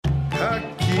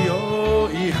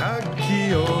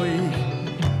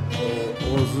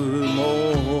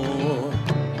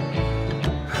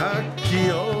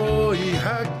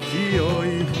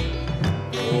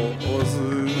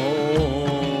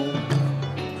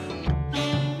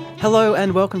Hello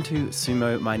and welcome to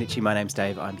Sumo Mainichi. My name's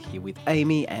Dave. I'm here with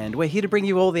Amy and we're here to bring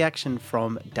you all the action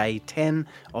from day 10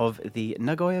 of the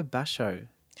Nagoya basho.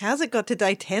 How's it got to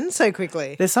day 10 so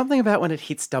quickly? There's something about when it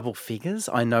hits double figures.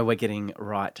 I know we're getting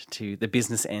right to the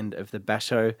business end of the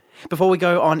basho. Before we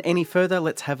go on any further,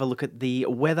 let's have a look at the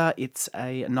weather. It's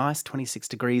a nice 26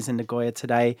 degrees in Nagoya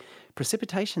today.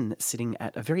 Precipitation sitting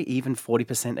at a very even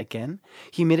 40% again.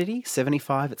 Humidity,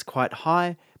 75. It's quite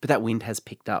high, but that wind has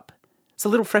picked up. It's a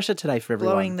little fresher today for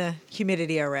everyone. Blowing the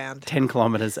humidity around. 10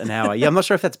 kilometres an hour. Yeah, I'm not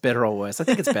sure if that's better or worse. I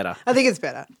think it's better. I think it's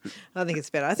better. I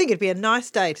think it'd be a nice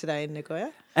day today in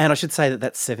Nagoya. And I should say that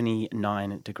that's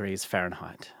 79 degrees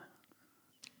Fahrenheit.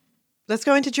 Let's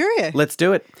go into Juryo. Let's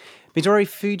do it. Midori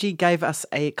Fuji gave us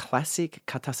a classic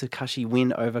Katatsukashi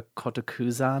win over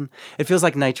Kotokuzan. It feels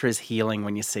like nature is healing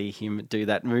when you see him do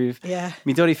that move. Yeah.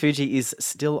 Midori Fuji is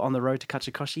still on the road to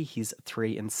Kachikoshi. He's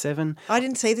 3-7. I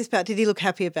didn't see this part. Did he look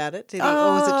happy about it? Or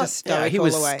was it just stoic yeah, he all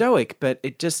was the way? stoic, but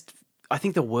I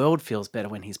think the world feels better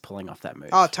when he's pulling off that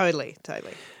move. Oh, totally.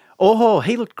 Oho,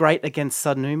 he looked great against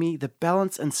Sadnumi. The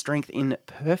balance and strength in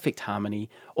perfect harmony.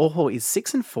 Oho is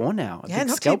 6-4 now. Yeah,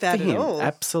 not too bad at all.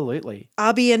 Absolutely.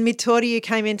 Abi and Mitoriu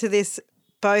came into this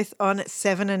both on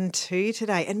 7-2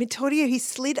 today. And Mitoriu, he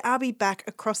slid Abi back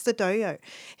across the doyo.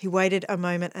 He waited a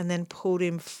moment and then pulled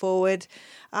him forward.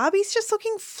 Abi's just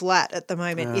looking flat at the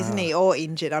moment, isn't he? Or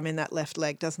injured. I mean, that left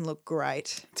leg doesn't look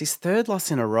great. It's his third loss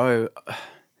in a row.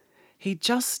 He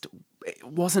just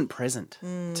wasn't present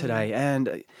today.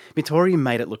 And Mitoriu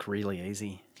made it look really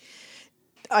easy.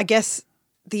 I guess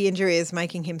the injury is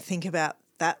making him think about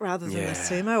that rather than the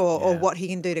sumo or what he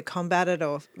can do to combat it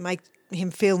or make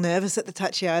him feel nervous at the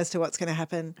tachiai as to what's going to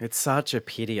happen. It's such a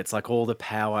pity. It's like all the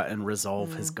power and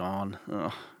resolve has gone.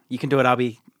 Oh, you can do it,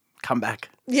 Abi. Come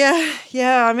back. Yeah.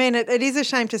 I mean, it is a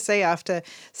shame to see after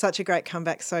such a great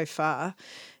comeback so far.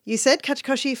 You said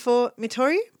Kachikoshi for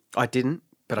Mitoriu? I didn't,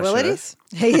 but I should. Well, it is.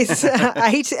 He's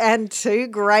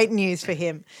 8-2. Great news for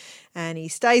him. And he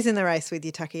stays in the race with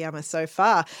Yutakayama so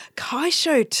far.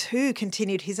 Kaisho, too,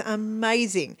 continued his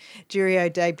amazing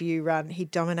Juryo debut run. He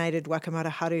dominated Wakamoto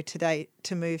Haru today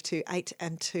to move to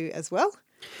 8-2 as well.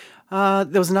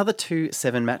 There was another 2-7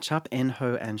 matchup,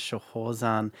 Enho and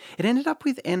Shohozan. It ended up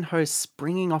with Enho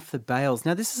springing off the bales.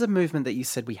 Now, this is a movement that you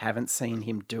said we haven't seen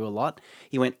him do a lot.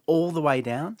 He went all the way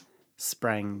down,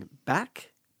 sprang back,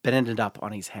 but ended up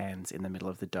on his hands in the middle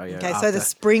of the doyo. Okay, so the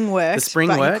spring worked, but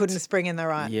worked. he couldn't spring in the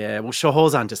right. Yeah, well,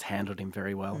 Shohozan just handled him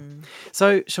very well.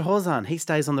 So Shohozan, he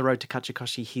stays on the road to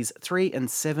Kachikoshi. He's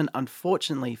 3-7.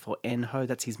 Unfortunately for Enho,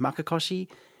 that's his Makakoshi,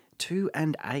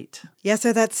 2-8. Yeah,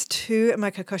 so that's 2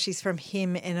 Makakoshis from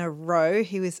him in a row.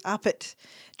 He was up at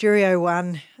Juryo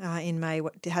 1 in May,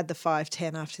 had the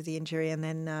 5-10 after the injury, and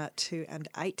then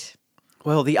 2-8.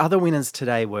 Well, the other winners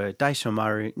today were Daisho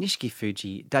Maru, Nishiki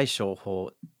Fuji, Daisho Ho,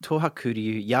 Toha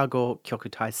Kuryu, Yago Kyoku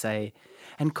Taisei,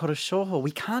 and Koroshoho. We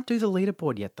can't do the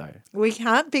leaderboard yet, though. We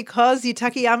can't because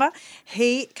Yutakayama,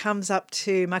 he comes up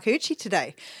to Makuuchi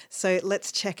today. So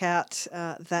let's check out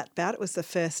that bout. It was the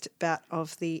first bout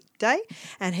of the day,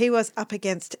 and he was up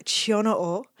against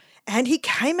Chionoo. And he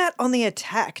came out on the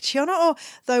attack. Chionoo,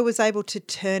 though, was able to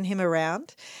turn him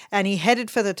around and he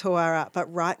headed for the Toara,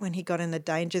 but right when he got in the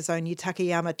danger zone,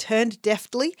 Yutakayama turned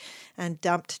deftly and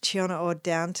dumped Chionoo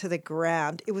down to the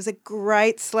ground. It was a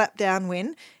great slap-down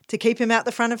win to keep him out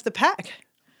the front of the pack.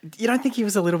 You don't think he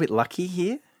was a little bit lucky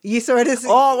here? You saw it as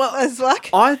luck?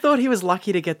 I thought he was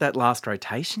lucky to get that last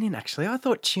rotation in, actually. I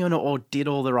thought Chionoo did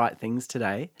all the right things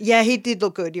today. Yeah, he did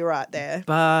look good. You're right there.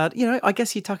 But, I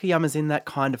guess Yutakayama's in that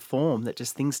kind of form that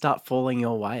just things start falling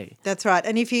your way. That's right.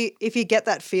 And if you get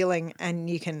that feeling and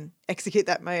you can execute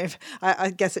that move, I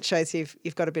guess it shows you've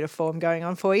got a bit of form going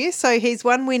on for you. So he's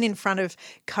 1 win in front of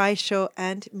Kaisho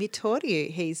and Mitoriu.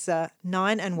 He's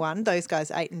 9-1. Those guys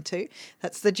 8-2.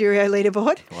 That's the Juryo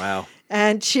leaderboard. Wow.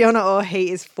 And Chionoo,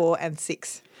 he is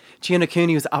 4-6.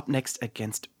 Chionokuni was up next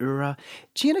against Ura.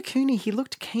 Chionokuni, he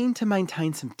looked keen to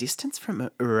maintain some distance from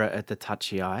Ura at the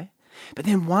tachiai. But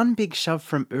then one big shove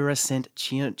from Ura sent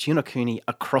Chionokuni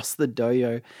across the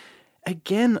doyo.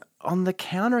 Again, on the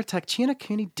counter-attack,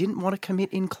 Chionokuni didn't want to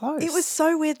commit in close. It was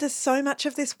so weird. There's so much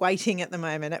of this waiting at the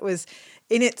moment. It was,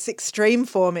 in its extreme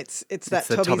form, it's that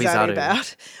Tobizaru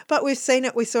bout. But we've seen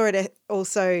it. We saw it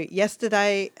also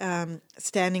yesterday,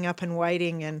 standing up and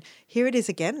waiting, and here it is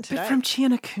again today. But from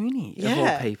Chionokuni, of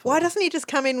all people. Why doesn't he just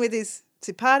come in with his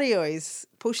tsupari or his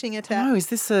pushing attack? No,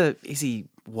 is he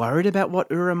worried about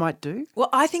what Ura might do? Well,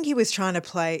 I think he was trying to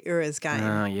play Ura's game.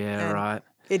 Oh, yeah, right.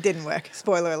 It didn't work.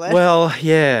 Spoiler alert. Well,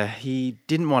 yeah, he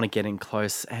didn't want to get in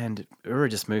close, and Ura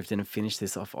just moved in and finished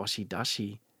this off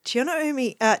Oshidashi.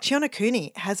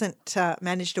 Chionokuni hasn't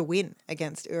managed a win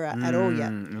against Ura at all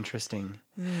yet. Interesting.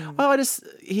 Well,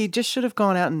 he just should have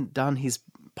gone out and done his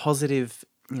positive,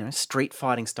 street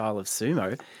fighting style of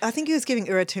sumo. I think he was giving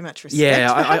Ura too much respect.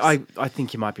 Yeah, I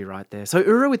think you might be right there. So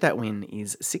Ura with that win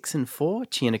is 6-4,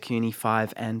 Chionokuni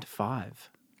 5-5.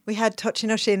 We had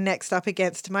Tochinoshin next up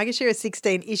against Maegashira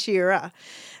 16, Ishiura.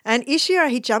 And Ishiura,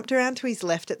 he jumped around to his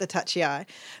left at the tachiai,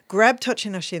 grabbed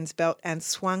Tochinoshin's belt and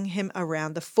swung him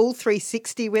around the full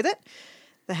 360 with it.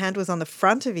 The hand was on the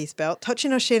front of his belt.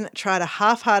 Tochinoshin tried a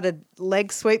half-hearted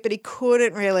leg sweep, but he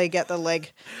couldn't really get the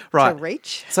leg to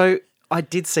reach. So I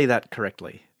did see that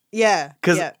correctly. Yeah.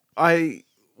 Because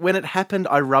when it happened,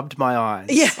 I rubbed my eyes.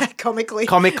 Yeah, comically.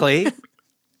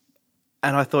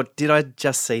 And I thought, did I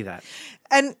just see that?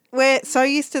 And we're so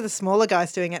used to the smaller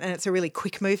guys doing it, and it's a really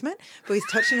quick movement. But with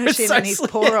Tochinoshin and his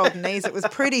poor old knees, it was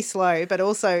pretty slow, but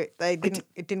also it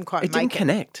didn't quite make it. It didn't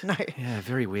connect. No. Yeah,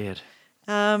 very weird.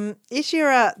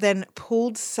 Ishiura then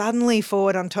pulled suddenly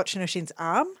forward on Tochinoshin's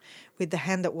arm with the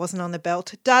hand that wasn't on the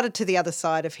belt, darted to the other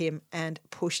side of him and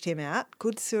pushed him out.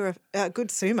 Good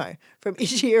sumo from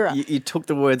Ishiura. You took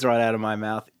the words right out of my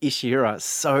mouth. Ishiura,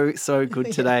 so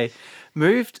good today.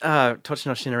 Moved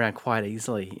Tochinoshin around quite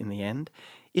easily in the end.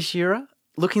 Ishiura,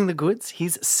 looking the goods.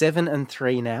 He's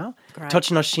 7-3 now. Great.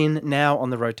 Tochinoshin now on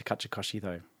the road to Kachikoshi,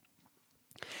 though.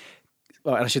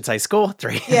 Well, and I should say score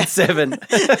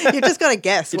 3-7. You've just got to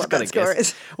guess what that score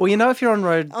is. Well, if you're on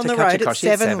road to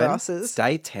Kachikoshi, it's 7 losses.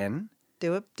 Stay 10.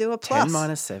 Do a plus. 10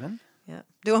 minus 7. Yeah.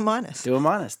 Do a minus. Do a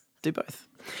minus. Do both.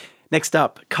 Next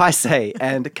up, Kaisei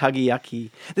and Kageyaki.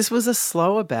 This was a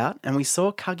slower bout, and we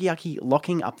saw Kageyaki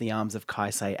locking up the arms of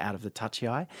Kaisei out of the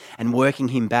tachiai and working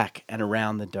him back and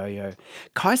around the doyo.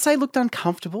 Kaisei looked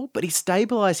uncomfortable, but he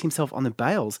stabilised himself on the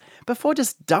bales before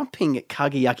just dumping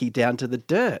Kageyaki down to the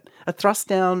dirt. A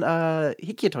thrust-down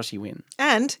Hikiotoshi win.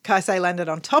 And Kaisei landed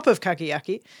on top of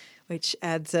Kageyaki, which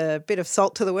adds a bit of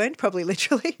salt to the wound, probably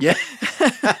literally. Yeah.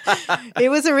 It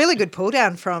was a really good pull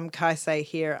down from Kaisei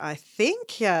here, I think.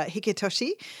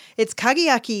 Hikitoshi. It's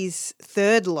Kageyaki's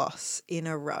third loss in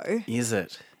a row. Is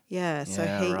it? Yeah, so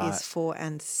he is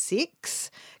 4-6.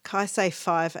 Kaisei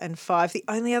 5-5. The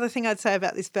only other thing I'd say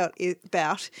about this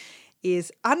bout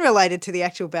is unrelated to the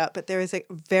actual bout, but there is a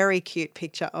very cute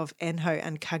picture of Enho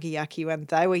and Kageyaki when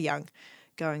they were young,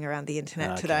 going around the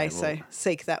internet today, so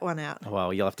seek that one out.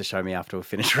 Well, you'll have to show me after we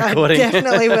finish recording. I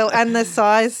definitely will. And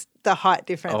the height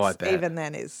difference I bet. even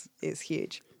then is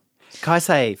huge.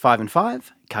 Kaisei 5-5,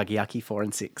 Kageyaki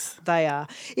 4-6. They are.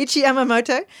 Ichi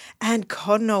Yamamoto and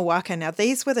Kono Waka. Now,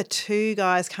 these were the two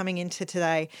guys coming into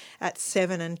today at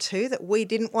 7-2 that we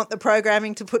didn't want the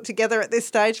programming to put together at this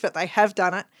stage, but they have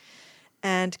done it.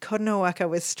 And Kono Waka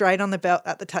was straight on the belt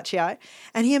at the tachiai,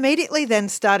 and he immediately then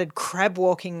started crab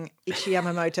walking Ichi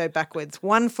Yamamoto backwards,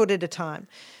 1 foot at a time.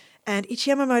 And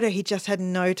Ichi Yamamoto, he just had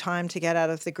no time to get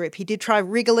out of the grip. He did try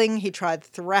wriggling, he tried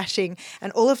thrashing,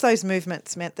 and all of those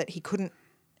movements meant that he couldn't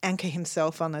anchor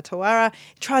himself on the tawara.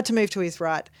 He tried to move to his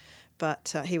right,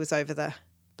 but he was over the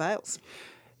bales.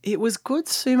 It was good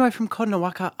sumo from Kono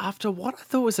Waka after what I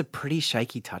thought was a pretty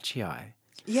shaky tachiai.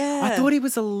 Yeah. I thought he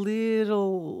was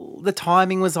the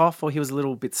timing was off, or he was a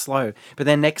little bit slow. But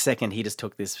then next second, he just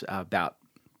took this bout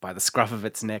by the scruff of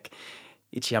its neck.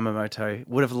 Ichi Yamamoto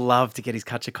would have loved to get his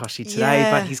Kachikoshi today,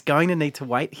 but he's going to need to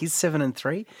wait. He's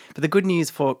 7-3. But the good news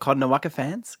for Kono Waka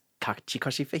fans,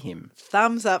 Kachikoshi for him.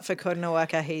 Thumbs up for Kono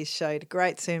Waka. He showed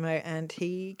great sumo and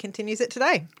he continues it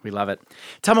today. We love it.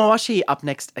 Tamawashi up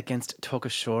next against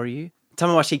Tokushoryu.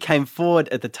 Tamawashi came forward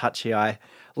at the tachiai,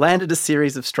 landed a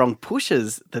series of strong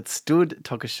pushes that stood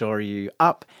Tokushoryu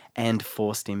up and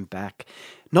forced him back.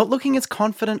 Not looking as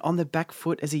confident on the back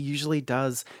foot as he usually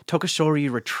does, Tokushoryu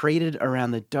retreated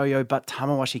around the doyo, but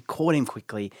Tamawashi caught him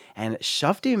quickly and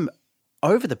shoved him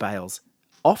over the bales,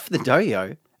 off the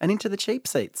doyo, and into the cheap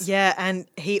seats. Yeah, and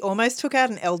he almost took out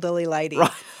an elderly lady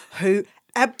Right. who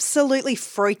absolutely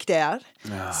freaked out,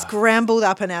 scrambled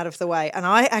up and out of the way. And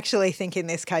I actually think in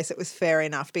this case it was fair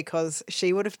enough because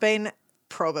she would have been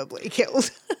probably killed.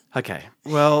 Okay,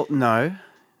 well, no.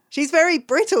 She's very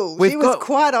brittle. She was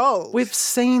quite old. We've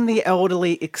seen the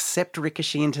elderly accept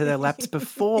Ricochet into their laps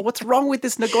before. What's wrong with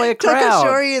this Nagoya crowd?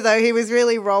 Tokushoryu, though, he was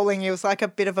really rolling. He was like a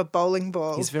bit of a bowling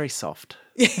ball. He's very soft.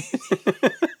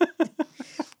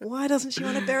 Why doesn't she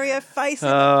want to bury her face in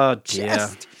Oh, the dear.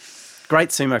 chest? Great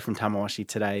sumo from Tamawashi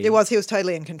today. He was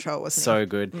totally in control, wasn't he? So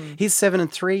good. He's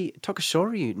 7-3.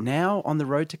 Tokushoryu now on the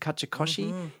road to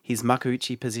Kachikoshi. His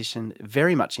Makuuchi position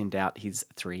very much in doubt. He's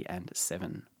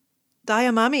 3-7.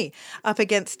 Dayamami up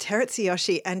against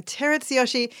Terutsuyoshi. And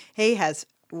Terutsuyoshi, he has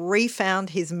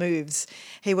refound his moves.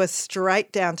 He was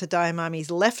straight down to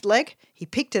Daiamami's left leg. He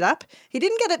picked it up. He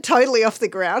didn't get it totally off the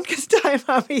ground because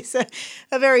Daiamami's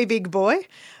a very big boy,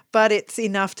 but it's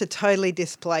enough to totally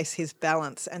displace his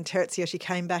balance. And Terutsuyoshi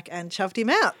came back and shoved him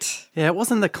out. Yeah, it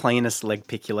wasn't the cleanest leg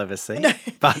pick you'll ever see. No.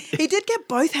 But he did get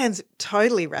both hands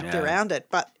totally wrapped around it,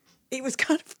 but it was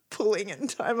kind of pulling and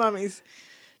Daiamami's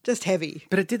just heavy.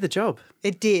 But it did the job.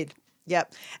 It did.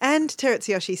 Yep. And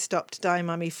Terutsuyoshi stopped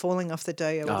Daiamami falling off the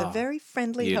doyo with a very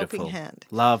friendly helping hand.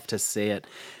 Love to see it.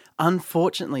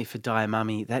 Unfortunately for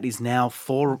Daiamami, that is now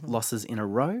 4 losses in a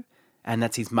row, and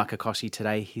that's his Makakoshi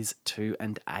today, his 2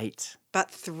 and 8.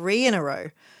 But 3 in a row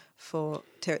for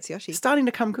Terutsuyoshi. Starting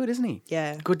to come good, isn't he?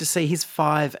 Yeah. Good to see. He's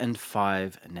 5 and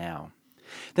 5 now.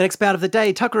 The next bout of the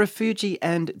day, Takarafuji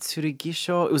and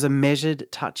Tsurugisho. It was a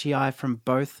measured touchy-eye from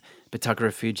both, but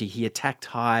Takarafuji, he attacked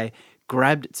high,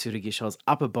 grabbed Tsurugisho's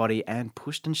upper body and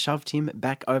pushed and shoved him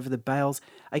back over the bales.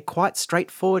 A quite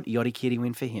straightforward Yorikiri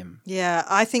win for him. Yeah,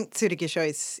 I think Tsurugisho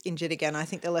is injured again. I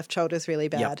think the left shoulder's really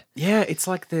bad. Yep. Yeah, it's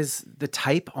like the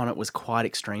tape on it was quite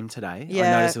extreme today. Yeah.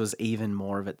 I noticed there was even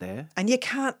more of it there. And you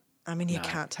can't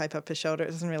tape up a shoulder.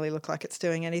 It doesn't really look like it's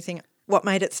doing anything. What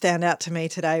made it stand out to me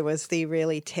today was the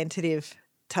really tentative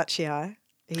touchy eye.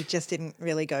 He just didn't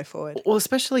really go forward. Well,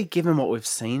 especially given what we've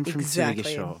seen from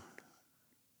Tsurugisho.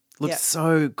 Looked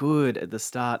so good at the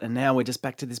start, and now we're just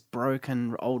back to this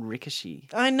broken old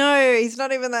Rikishi. I know, he's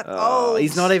not even that old.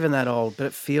 He's not even that old, but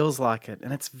it feels like it,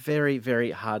 and it's very,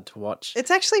 very hard to watch. It's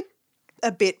actually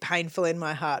a bit painful in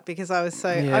my heart because I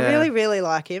really, really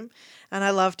like him, and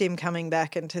I loved him coming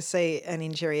back, and to see an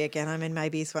injury again. I mean,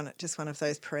 maybe he's just one of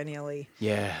those perennially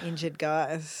injured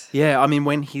guys. Yeah, I mean,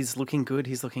 when he's looking good,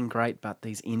 he's looking great, but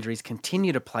these injuries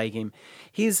continue to plague him.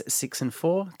 He's 6 and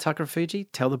 4. Takarafuji,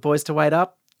 tell the boys to wait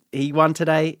up. He won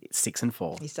today, 6 and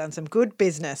 4. He's done some good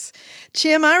business.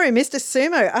 Chiyomaru, Mr.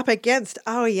 Sumo, up against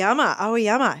Aoyama.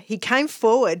 Aoyama, he came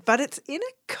forward, but it's in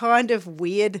a kind of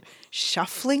weird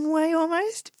shuffling way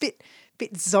almost, bit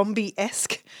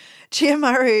zombie-esque.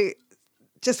 Chiyomaru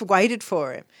just waited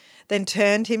for him, then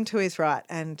turned him to his right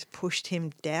and pushed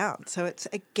him down. So it's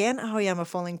again Aoyama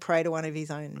falling prey to one of his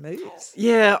own moves.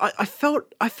 Yeah, I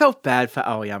felt bad for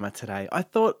Aoyama today. I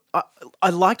thought I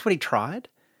liked what he tried.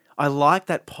 I like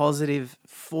that positive,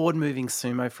 forward-moving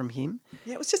sumo from him.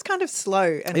 Yeah, it was just kind of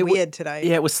slow and weird today.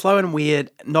 Yeah, it was slow and weird,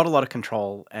 not a lot of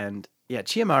control. And, yeah,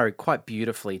 Chiyomaru quite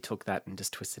beautifully took that and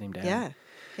just twisted him down. Yeah,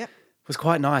 yep. It was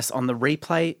quite nice. On the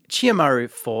replay, Chiyomaru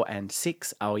 4 and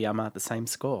 6, Aoyama the same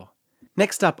score.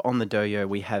 Next up on the doyo,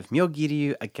 we have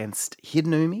Myogiryu against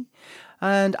Hidenumi.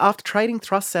 And after trading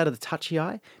thrusts out of the touchy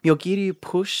eye, Myogiryu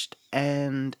pushed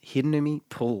and Hidenumi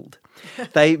pulled.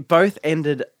 They both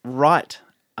ended right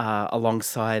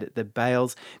alongside the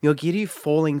bales. Myogiryu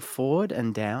falling forward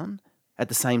and down. At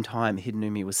the same time,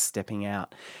 Hidenumi was stepping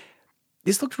out.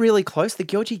 This looked really close. The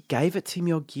Gyoji gave it to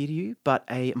Myogiryu, but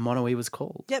a mono-e was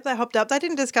called. Yep, they hopped up. They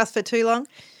didn't discuss for too long,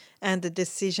 and the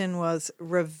decision was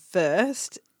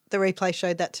reversed. The replay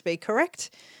showed that to be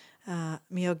correct.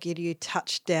 Myogiryu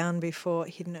touched down before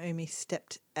Hidenumi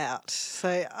stepped out. So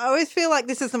I always feel like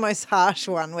this is the most harsh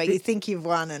one where you think you've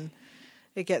won and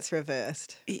it gets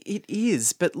reversed. It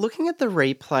is, but looking at the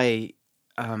replay,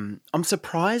 I'm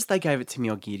surprised they gave it to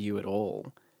Myogiryu at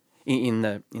all in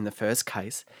the first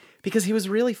case because he was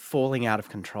really falling out of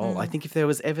control. I think if there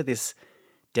was ever this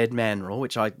dead man rule,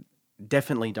 which I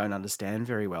definitely don't understand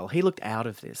very well, he looked out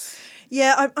of this.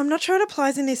 Yeah, I'm not sure it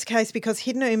applies in this case because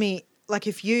Hidenumi, like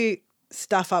if you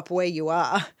stuff up where you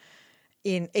are,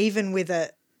 even with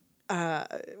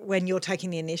when you're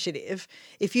taking the initiative,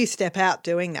 if you step out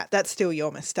doing that, that's still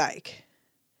your mistake.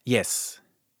 Yes.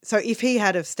 So if he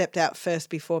had have stepped out first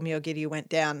before Myogiryu went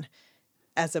down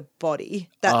as a body,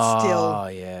 that's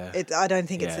still... yeah. I don't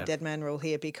think it's a dead man rule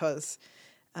here because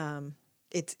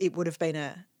it would have been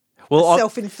a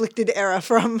self-inflicted error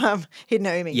from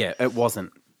Hidenumi. Yeah, it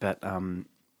wasn't. But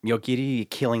Myogiryu, you're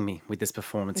killing me with this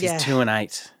performance. He's 2 and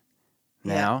 8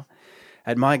 now. Yeah.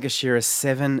 At Maegashira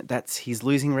 7, that's his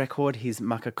losing record, his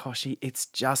Makakoshi. It's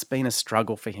just been a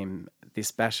struggle for him,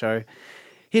 this basho.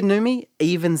 Hidenumi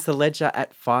evens the ledger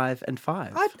at 5 and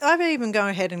 5. I'd even go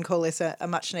ahead and call this a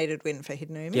much-needed win for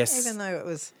Hidenumi, yes, even though it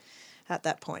was at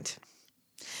that point.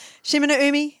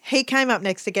 Shimanoumi, he came up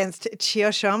next against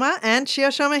Chiyoshima, and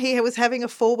Chiyoshima, he was having a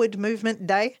forward movement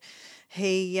day.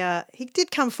 He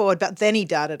did come forward, but then he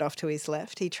darted off to his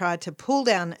left. He tried to pull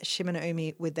down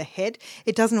Shimanoumi with the head.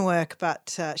 It doesn't work, but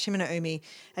Shimanoumi,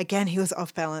 again, he was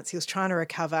off balance. He was trying to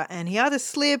recover, and he either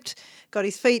slipped, got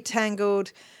his feet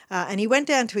tangled, and he went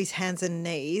down to his hands and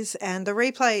knees. And the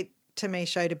replay to me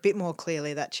showed a bit more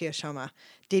clearly that Chiyoshima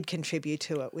did contribute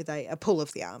to it with a pull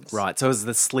of the arms. Right, so it was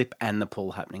the slip and the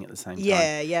pull happening at the same time.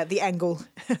 Yeah, the angle.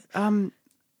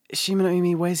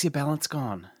 Shimanoumi, where's your balance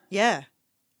gone? Yeah.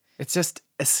 It's just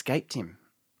escaped him.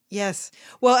 Yes.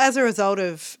 Well, as a result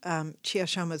of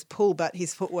Chiyoshima's pull, but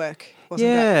his footwork wasn't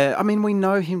great. Yeah, I mean, we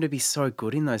know him to be so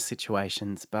good in those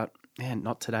situations, but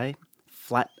not today.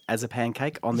 Flat as a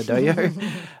pancake on the doyo.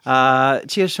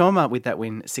 Chiyoshima with that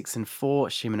win 6-4,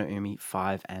 Shimanoumi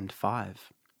 5-5.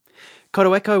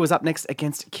 Kotoeko was up next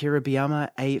against Kiribayama.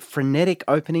 A frenetic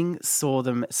opening saw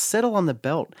them settle on the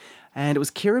belt, and it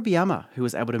was Kiribayama who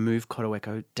was able to move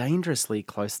Kotoeko dangerously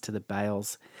close to the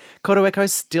bales. Kotoeko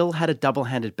still had a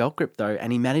double-handed belt grip though,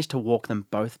 and he managed to walk them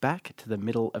both back to the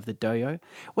middle of the doyo,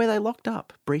 where they locked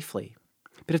up briefly.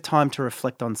 Bit of time to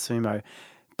reflect on Sumo.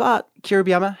 But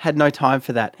Kiribayama had no time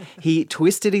for that. He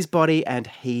twisted his body and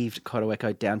heaved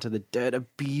Kotoeko down to the dirt. A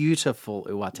beautiful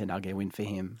Uwatenage win for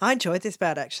him. I enjoyed this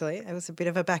bout, actually. It was a bit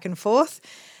of a back and forth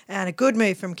and a good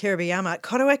move from Kiribayama.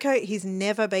 Kotoeko, he's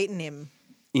never beaten him.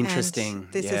 Interesting.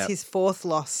 And this is his fourth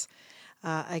loss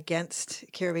against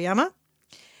Kiribayama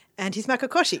and his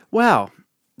Makokoshi. Wow,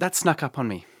 that snuck up on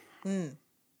me.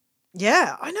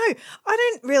 Yeah, I know. I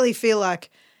don't really feel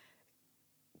like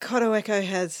Kotoeko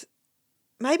has...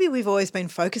 Maybe we've always been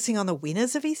focusing on the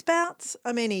winners of his bouts.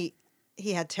 I mean,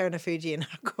 he had Terunofuji and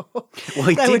Hako. Well,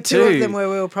 he they did were two too. of them where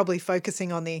we were probably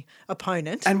focusing on the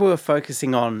opponent. And we were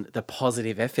focusing on the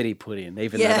positive effort he put in,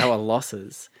 even though they were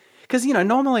losses. Because,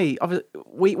 normally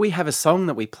we have a song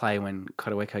that we play when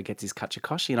Kotoeko gets his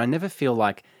Kachikoshi, and I never feel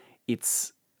like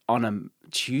it's on a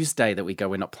Tuesday that we go,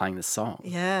 we're not playing the song.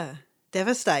 Yeah,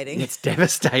 devastating. It's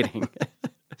devastating.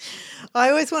 I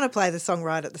always want to play the song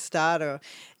right at the start or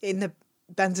in the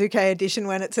Banzuke edition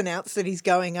when it's announced that he's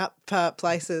going up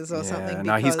places or something.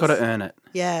 No, he's got to earn it.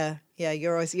 Yeah,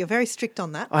 you're very strict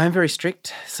on that. I am very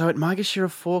strict. So at Maegashira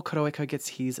 4, Kotoeko gets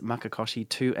his Makokoshi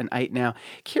 2-8 now.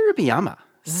 Kiribayama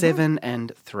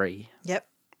 7-3. Yep,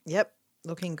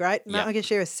 looking great. Yep.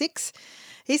 Maegashira 6.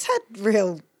 He's had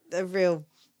a real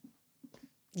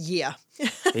year.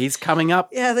 He's coming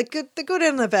up. Yeah, the good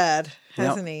and the bad,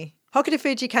 hasn't he? Hokuto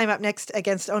Fuji came up next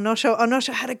against Onosho.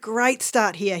 Onosho had a great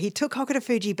start here. He took Hokuto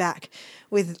Fuji back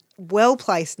with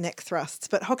well-placed neck thrusts,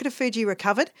 but Hokuto Fuji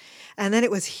recovered, and then it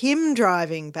was him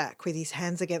driving back with his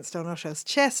hands against Onosho's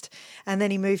chest, and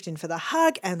then he moved in for the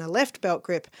hug and the left belt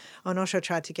grip. Onosho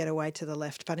tried to get away to the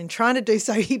left, but in trying to do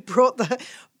so, he brought the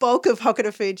bulk of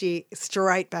Hokuto Fuji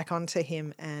straight back onto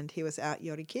him, and he was out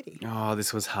yorikiri. Oh,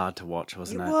 this was hard to watch,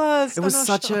 wasn't it? It was. It was Onosho.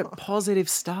 such a positive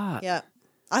start. Yeah.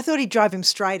 I thought he'd drive him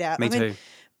straight out. Me too.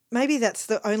 Maybe that's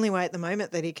the only way at the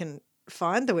moment that he can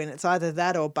find the win. It's either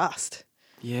that or bust.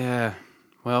 Yeah.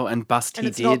 Well, and bust And he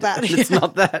it's did. not that. It's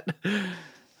not that.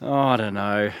 Oh, I don't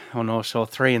know.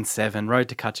 Onosho 3-7. Road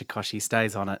to Kachikoshi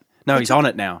stays on it. No, he's on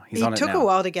it now. He took a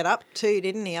while to get up too,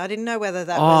 didn't he? I didn't know whether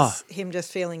that was him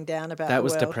just feeling down about that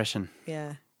was world. depression.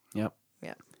 Yeah. Yep.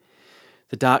 Yeah.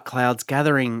 The dark clouds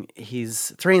gathering.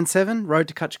 His 3-7. Road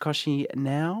to Kachikoshi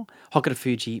now. Hokuto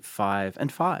Fuji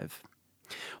 5-5.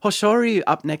 Hoshoryu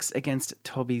up next against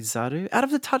Tobizaru. Out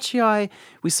of the Tachiai,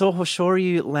 we saw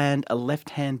Hoshoryu land a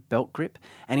left-hand belt grip,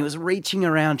 and he was reaching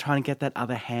around trying to get that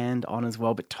other hand on as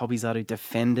well, but Tobizaru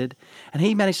defended, and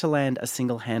he managed to land a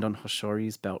single hand on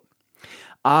Hoshoryu's belt.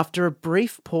 After a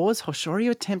brief pause, Hoshoryu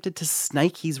attempted to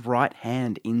snake his right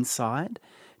hand inside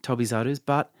Tobizaru's,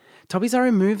 but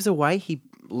Tobizaru moves away. He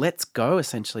lets go,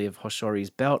 essentially, of Hoshoryu's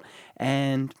belt,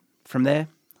 and from there,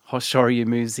 Hoshoryu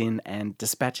moves in and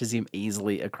dispatches him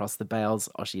easily across the bales,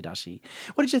 Oshidashi.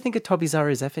 What did you think of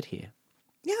Tobizaru's effort here?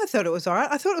 Yeah, I thought it was all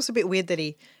right. I thought it was a bit weird that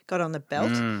he got on the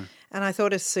belt, and I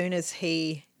thought as soon as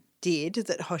he did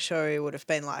that Hoshoryu would have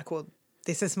been like, well,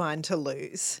 this is mine to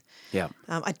lose. Yeah.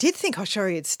 I did think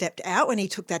Hoshoryu had stepped out when he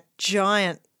took that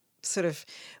giant sort of,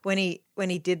 when he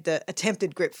did the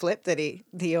attempted grip flip that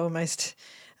he almost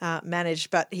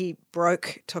managed, but he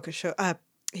broke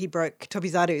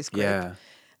Tobizaru's grip. Yeah.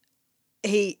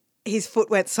 His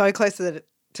foot went so close to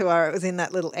where it was in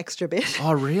that little extra bit.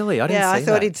 Oh, really? I didn't see that. Yeah, I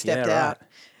thought he'd stepped out.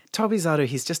 Tobizaru,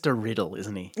 he's just a riddle,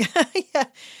 isn't he?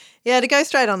 Yeah, to go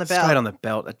straight on the belt. Straight on the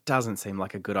belt. It doesn't seem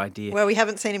like a good idea. Well, we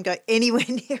haven't seen him go anywhere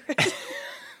near it.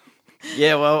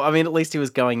 Yeah, well, I mean, at least he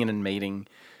was going in and meeting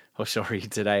Hoshoryu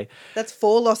today. That's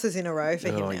 4 losses in a row for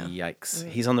him now. Oh, yikes.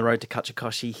 He's on the road to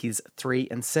Kachikoshi. He's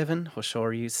 3-7.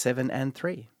 Hoshoryu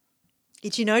 7-3.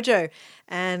 Ichinojo.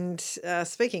 And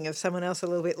speaking of someone else a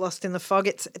little bit lost in the fog,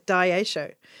 it's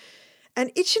Daieisho.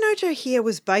 And Ichinojo here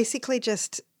was basically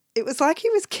just it was like he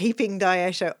was keeping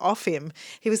Daisho off him.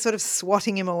 He was sort of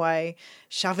swatting him away,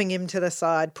 shoving him to the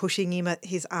side, pushing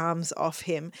his arms off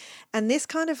him. And this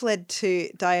kind of led to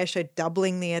Daisho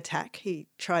doubling the attack. He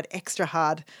tried extra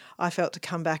hard, I felt, to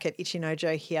come back at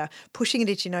Ichinojo here, pushing at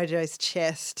Ichinojo's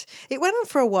chest. It went on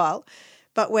for a while,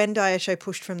 but when Daisho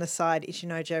pushed from the side,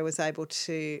 Ichinojo was able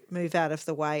to move out of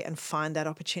the way and find that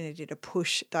opportunity to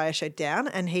push Daisho down,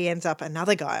 and he ends up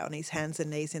another guy on his hands and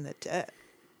knees in the dirt.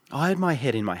 I had my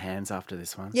head in my hands after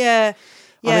this one. Yeah.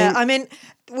 I mean,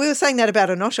 we were saying that about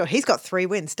Onosho. He's got 3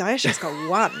 wins. Daisho's got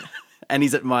 1. And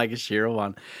he's at Maegashira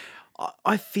 1.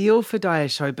 I feel for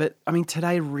Daisho, but I mean,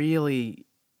 today really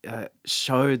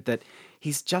showed that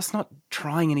he's just not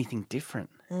trying anything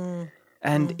different.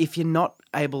 And if you're not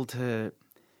able to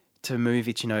move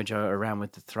Ichinojo around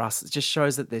with the thrust, it just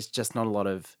shows that there's just not a lot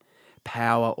of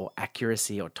power or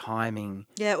accuracy or timing.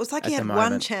 Yeah, it was like he had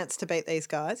one chance to beat these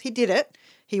guys. He did it.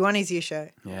 He won his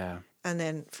Yusho. Yeah. And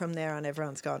then from there on,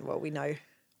 everyone's gone, well, we know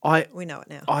it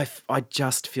now. I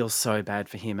just feel so bad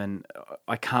for him, and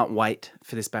I can't wait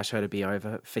for this basho to be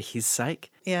over for his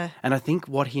sake. Yeah. And I think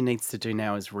what he needs to do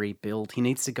now is rebuild. He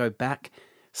needs to go back,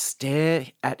 stare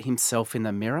at himself in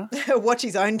the mirror. Watch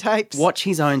his own tapes. Watch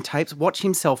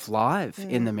himself live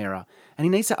in the mirror. And he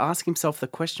needs to ask himself the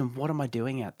question, what am I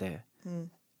doing out there?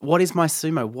 What is my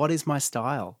sumo? What is my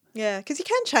style? Yeah, because you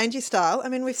can change your style. I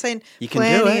mean, we've seen You can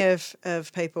do plenty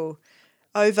of people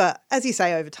over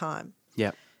time.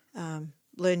 Yep.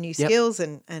 Learn new skills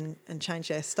and change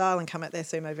their style and come at their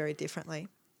sumo very differently.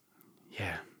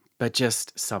 Yeah, but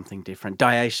just something different.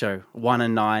 Daisho 1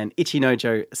 and 9,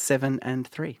 Ichinojo 7 and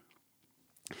 3.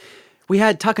 We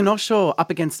had Takanosho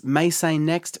up against Meisei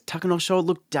next. Takanosho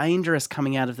looked dangerous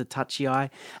coming out of the Tachi-ai,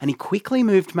 and he quickly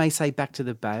moved Meisei back to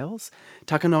the bales.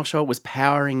 Takanosho was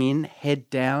powering in, head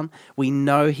down. We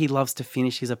know he loves to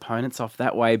finish his opponents off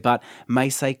that way, but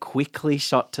Meisei quickly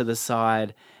shot to the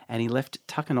side, and he left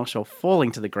Takanosho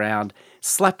falling to the ground,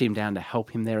 slapped him down to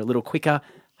help him there a little quicker.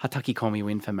 Hataki komi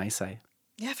win for Meisei.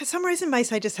 Yeah, for some reason,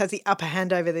 Meisei just has the upper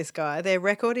hand over this guy. Their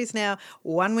record is now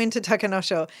 1 win to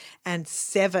Takanosho and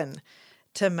 7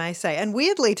 to Meisei. And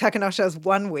weirdly, Takanosho's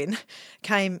 1 win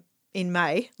came in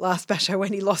May, last basho,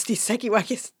 when he lost his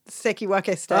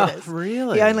Sekiwake status. Oh,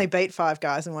 really? He only beat 5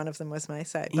 guys and one of them was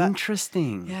Meisei. But,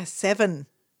 Interesting. yeah, 7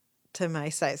 to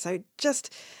Meisei. So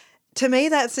just, to me,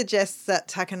 that suggests that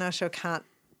Takanosho can't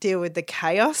deal with the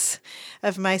chaos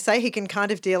of Meisei. He can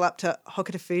kind of deal up to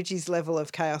Hokuto Fuji's level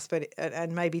of chaos,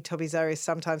 and maybe Tobizaru's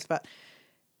sometimes, but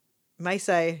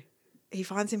Meisei, he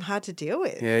finds him hard to deal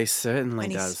with. Yeah, he certainly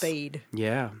and does. His speed.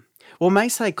 Yeah. Well,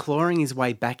 Meisei clawing his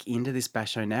way back into this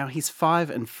basho now. He's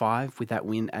 5 and 5 with that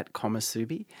win at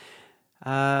Komusubi.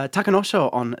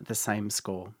 Takanosho on the same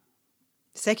score.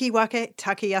 Sekiwake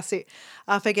Takayasu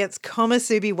up against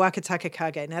Komusubi Wakataka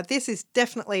Kage. Now, this is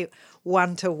definitely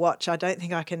one to watch. I don't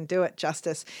think I can do it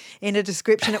justice in a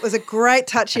description. It was a great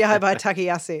Tachi-ai by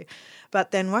Takayasu.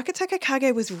 But then Wakataka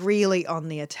Kage was really on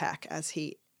the attack, as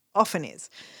he often is.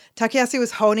 Takayasu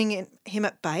was holding him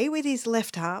at bay with his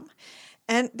left arm.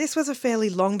 And this was a fairly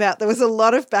long bout. There was a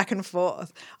lot of back and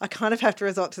forth. I kind of have to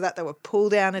resort to that. There were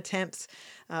pull-down attempts.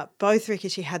 Both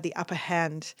Rikishi had the upper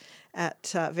hand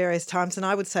at various times, and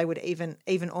I would say would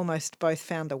even almost both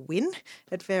found a win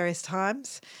at various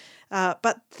times.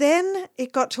 But then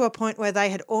it got to a point where they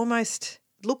had almost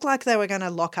looked like they were going to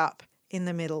lock up in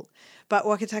the middle. But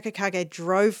Wakataka Kage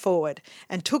drove forward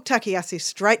and took Takayasu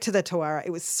straight to the Tawara.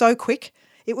 It was so quick.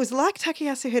 It was like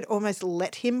Takayasu had almost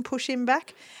let him push him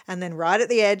back, and then right at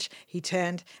the edge, he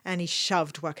turned and he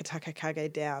shoved Wakataka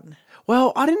Kage down.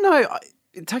 Well, I didn't know.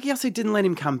 Takayasu didn't let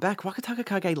him come back. Wakataka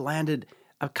Kage landed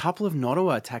a couple of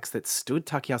Nodowa attacks that stood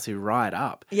Takayasu right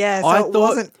up. Yeah, so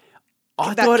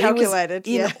I thought calculated.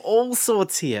 He was in all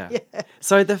sorts here. Yeah.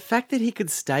 So the fact that he could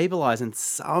stabilise and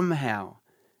somehow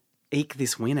eke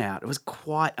this win out, it was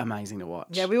quite amazing to watch.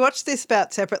 Yeah, we watched this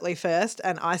bout separately first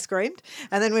and I screamed,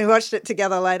 and then we watched it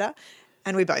together later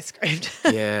and we both screamed.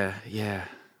 Yeah.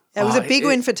 It was a big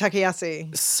win for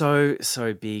Takayasu.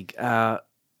 So big.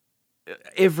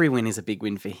 Every win is a big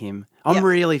win for him. I'm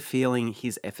really feeling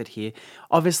his effort here.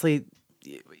 Obviously,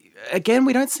 again,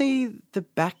 we don't see the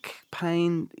back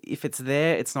pain. If it's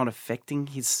there, it's not affecting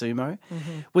his sumo.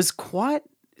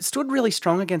 Stood really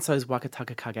strong against those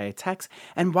Wakataka Kage attacks,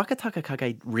 and Wakataka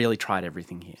Kage really tried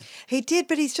everything here. He did,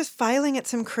 but he's just failing at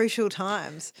some crucial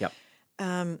times. Yep.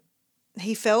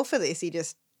 He fell for this. He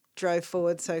just drove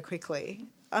forward so quickly.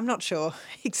 I'm not sure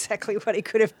exactly what he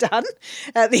could have done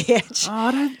at the edge.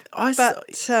 I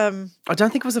don't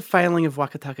think it was a failing of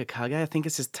Wakataka Kage. I think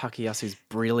it's just Takayasu's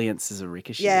brilliance as a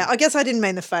rikishi. Yeah, I guess I didn't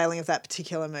mean the failing of that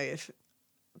particular move,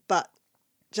 but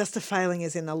Just the failing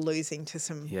is in the losing to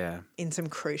some in some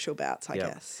crucial bouts, I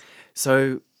guess.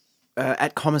 So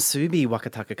at Komusubi,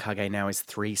 Wakataka Kage now is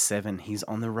 3-7. He's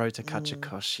on the road to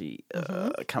Kachikoshi.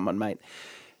 Come on, mate.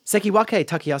 Sekiwake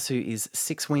Takayasu is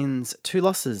 6 wins, 2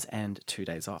 losses, and 2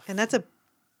 days off. And that's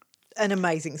an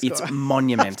amazing score. It's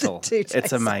monumental.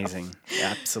 It's amazing.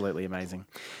 Absolutely amazing.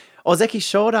 Ozeki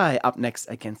Shodai up next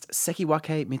against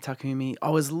Sekiwake Mitakumi. I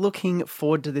was looking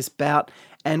forward to this bout,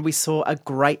 and we saw a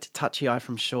great touchy eye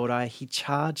from Shodai. He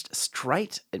charged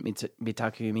straight at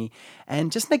Mitakumi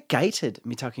and just negated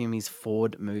Mitakumi's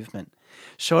forward movement.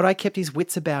 Shodai kept his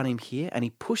wits about him here, and he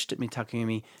pushed at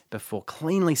Mitakumi before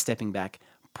cleanly stepping back,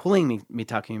 pulling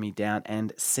Mitakumi down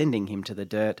and sending him to the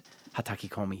dirt. Hataki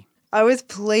komi. I was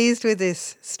pleased with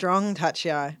this strong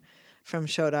touchy eye from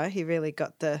Shodai. He really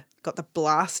got the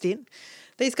blast in.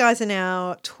 These guys are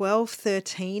now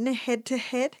 12-13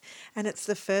 head-to-head, and it's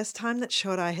the first time that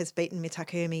Shodai has beaten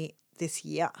Mitakumi this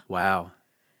year. Wow.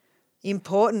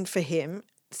 Important for him.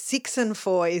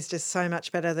 6-4 is just so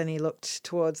much better than he looked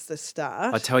towards the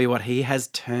start. I tell you what, he has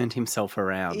turned himself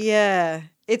around. Yeah.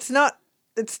 It's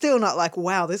still not like,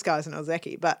 wow, this guy's an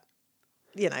Ozeki, but,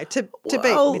 to beat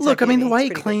Mitakumi. Look, I mean, the way he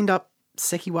cleaned up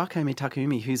Sekiwake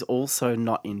Mitakumi, who's also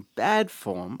not in bad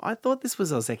form, I thought this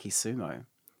was Ozeki Sumo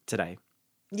today.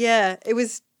 Yeah, it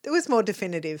was more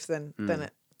definitive than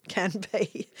it can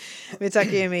be.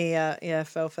 Mitakumi,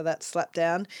 fell for that slap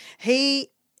down. He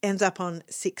ends up on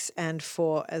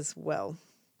 6-4 as well.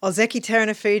 Ozeki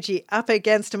Terunofuji up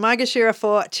against Maegashira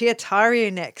for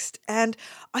Chiyotairyu next. And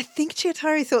I think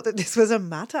Chiyotairyu thought that this was a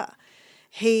matter.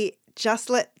 He just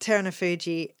let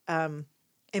Terunofuji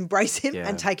embrace him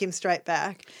and take him straight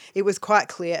back. It was quite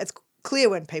clear. It's clear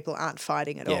when people aren't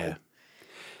fighting at all.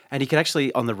 And you could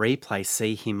actually, on the replay,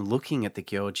 see him looking at the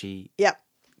Gyorji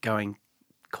going,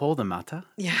 call the mata.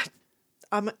 Yeah.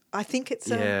 I think it's...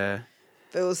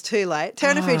 But it was too late.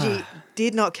 Terunofuji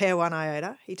did not care one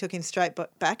iota. He took him straight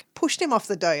back, pushed him off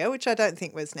the doyo, which I don't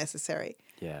think was necessary.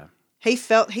 Yeah. He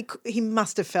felt he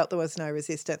must have felt there was no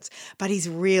resistance, but he's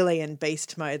really in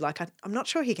beast mode. Like I'm not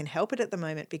sure he can help it at the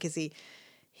moment because he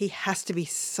has to be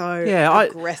so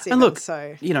aggressive. And look,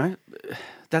 so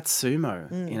that's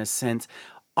sumo in a sense.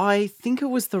 I think it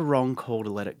was the wrong call to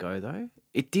let it go though.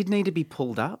 It did need to be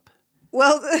pulled up.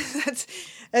 Well,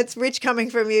 that's rich coming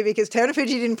from you because Terunofuji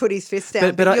didn't put his fist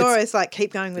down. But you're always like,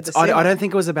 keep going with the sumo. I don't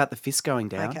think it was about the fist going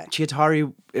down. Okay.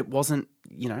 Chiyotairyu, it wasn't,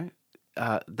 it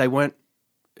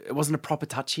wasn't a proper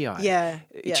touchy eye. Yeah.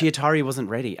 Chiyotairyu wasn't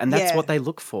ready, and that's what they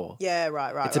look for. Yeah,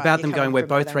 right. It's about them going, we're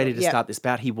both ready to start this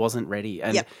bout. He wasn't ready.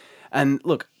 And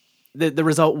look, the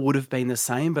result would have been the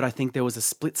same, but I think there was a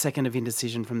split second of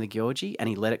indecision from the Gyorji, and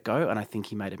he let it go, and I think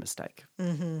he made a mistake.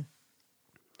 Mm-hmm.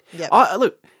 Yeah.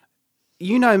 Look,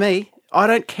 you know me. I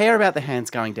don't care about the hands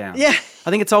going down. Yeah.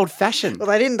 I think it's old-fashioned. Well,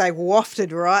 they didn't. They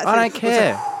wafted right. I don't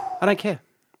care. I don't care.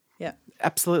 Yeah.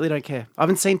 Absolutely don't care. I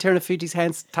haven't seen Terunofuji's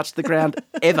hands touch the ground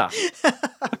ever.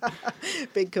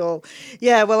 Big call.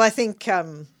 Yeah, well, I think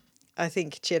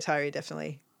Chiyotairyu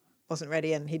definitely wasn't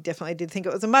ready, and he definitely did think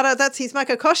it was a mutter. That's his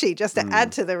Makokoshi, just to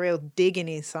add to the real dig in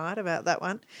his side about that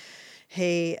one.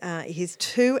 He's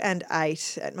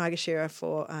 2-8 at Maegashira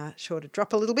for sure to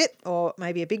drop a little bit or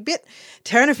maybe a big bit.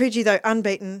 Terunofuji, though,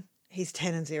 unbeaten. He's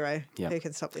 10-0. Yep. Who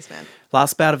can stop this man?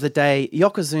 Last bout of the day,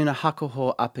 Yokozuna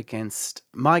Hakuho up against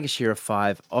Maegashira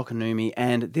 5, Okanumi,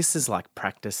 and this is like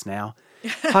practice now.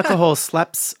 Hakuho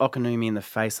slaps Okanumi in the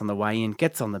face on the way in,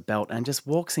 gets on the belt, and just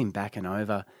walks him back and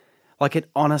over. Like it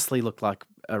honestly looked like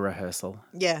a rehearsal.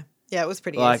 Yeah, it was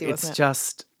pretty like easy, wasn't it? It's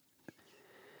just...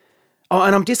 Oh,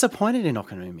 and I'm disappointed in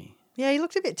Okanumi. Yeah, he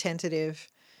looked a bit tentative.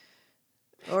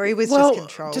 Or he was just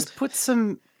controlled. Just put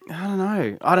some... I don't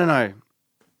know.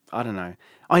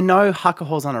 I know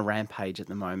Hakuho's on a rampage at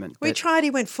the moment. We tried. He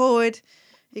went forward.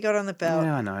 He got on the belt.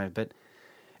 Yeah, I know. But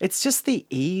it's just the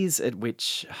ease at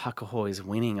which Hakuho is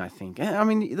winning, I think. I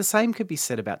mean, the same could be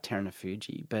said about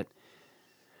Terunofuji, but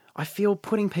I feel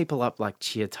putting people up like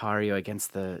Chiyotairyu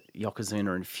against the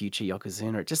Yokozuna and future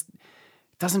Yokozuna, it just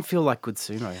doesn't feel like good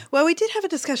sumo. Well, we did have a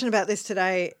discussion about this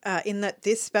today in that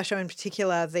this basho in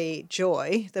particular, the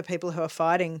Joy, the people who are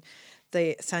fighting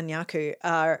the Sanyaku,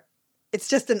 it's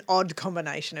just an odd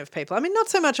combination of people. I mean, not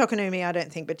so much Okanumi, I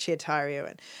don't think, but Chiyotairyu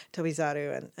and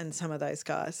Tobizaru and some of those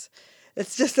guys.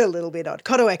 It's just a little bit odd.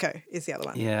 Kotoeko is the other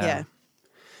one. Yeah.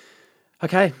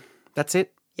 Okay, that's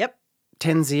it. Yep.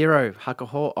 10-0,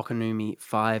 Hakuho, Okanumi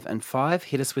 5-5.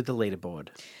 Hit us with the leaderboard.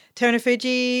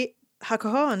 Terunofuji,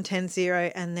 Hakuho on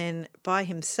 10-0, and then by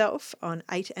himself on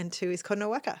 8-2 is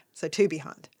Kotonowaka, so 2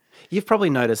 behind. You've probably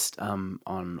noticed on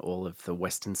all of the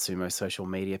Western sumo social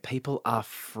media, people are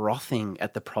frothing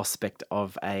at the prospect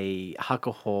of a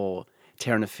Hakuho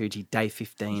Terunofuji, day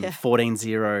 15, Yeah.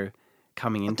 14-0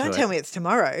 coming into Don't it. tell me it's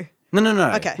tomorrow.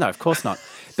 No. Okay. No, of course not.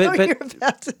 But But you're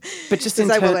about to just to in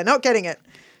say, well, turn, they're not getting it.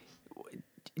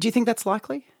 do you think that's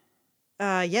likely?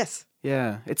 Yes.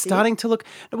 Yeah, it's starting to look.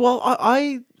 Well,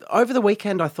 I over the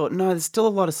weekend I thought no, there's still a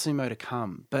lot of sumo to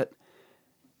come, but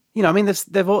I mean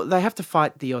they have to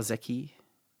fight the Ozeki.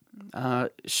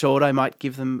 Shodo might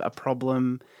give them a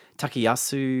problem.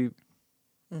 Takayasu,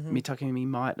 Mitakumi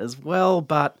might as well,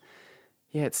 but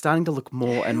yeah, it's starting to look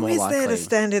more and Who more is likely. there to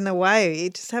stand in the way? You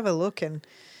just have a look, and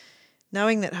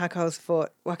knowing that Hako's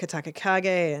fought Wakataka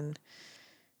Kage and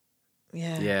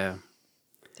Yeah.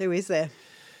 who is there?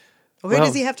 Or who Well-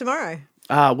 does he have tomorrow?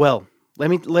 Well, let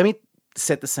me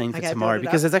set the scene for Okay, tomorrow build it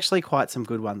because up. there's actually quite some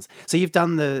good ones. So you've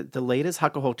done the leaders,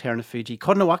 Hakuho, Terunofuji.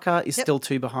 Kotonowaka is Yep. still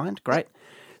 2 behind. Great.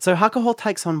 So Hakuho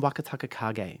takes on Wakataka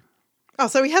Kage. Oh,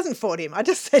 so he hasn't fought him. I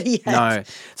just said he has. No.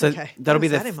 So Okay, that'll be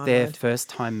what was that in my their mind? first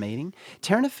time meeting.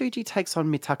 Terunofuji takes on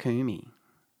Mitakumi.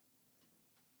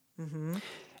 Mm-hmm.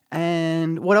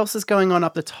 And what else is going on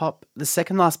up the top? The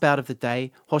second last bout of the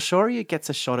day, Hoshoryu gets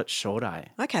a shot at Shodai.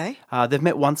 Okay. They've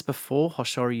met once before,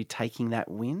 Hoshoryu taking that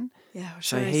win. Yeah,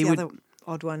 So sure. he He's the would- other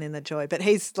odd one in the joy, but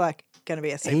he's like going to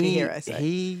be a superhero. So.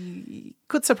 He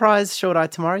could surprise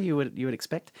Shodai tomorrow, you would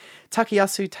expect.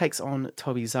 Takayasu takes on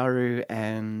Tobizaru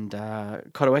and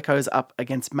Kotoeko's up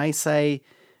against Meisei.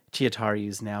 Chiyotari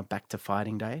is now back to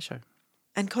fighting Daisho.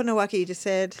 And Kotonowaki, you just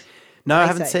said. No, I Meisei.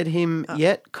 haven't said him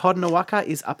yet. Kotonowaka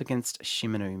is up against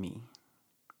Shimanumi.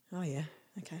 Oh yeah.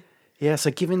 Okay. Yeah,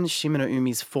 so given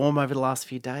Shimanoumi's form over the last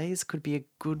few days, could be a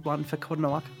good one for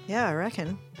Kotonowaka. Yeah, I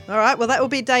reckon. All right. Well, that will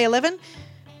be day 11.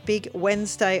 Big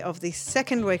Wednesday of the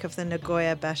second week of the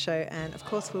Nagoya Basho. And of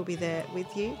course, we'll be there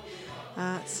with you.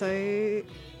 So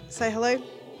say hello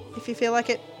if you feel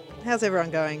like it. How's everyone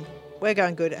going? We're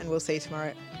going good, and we'll see you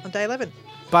tomorrow on day 11.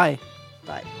 Bye.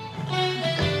 Bye.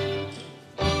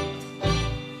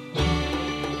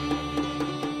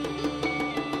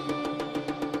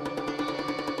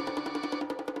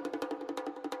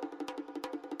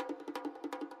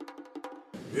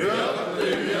 Yeah.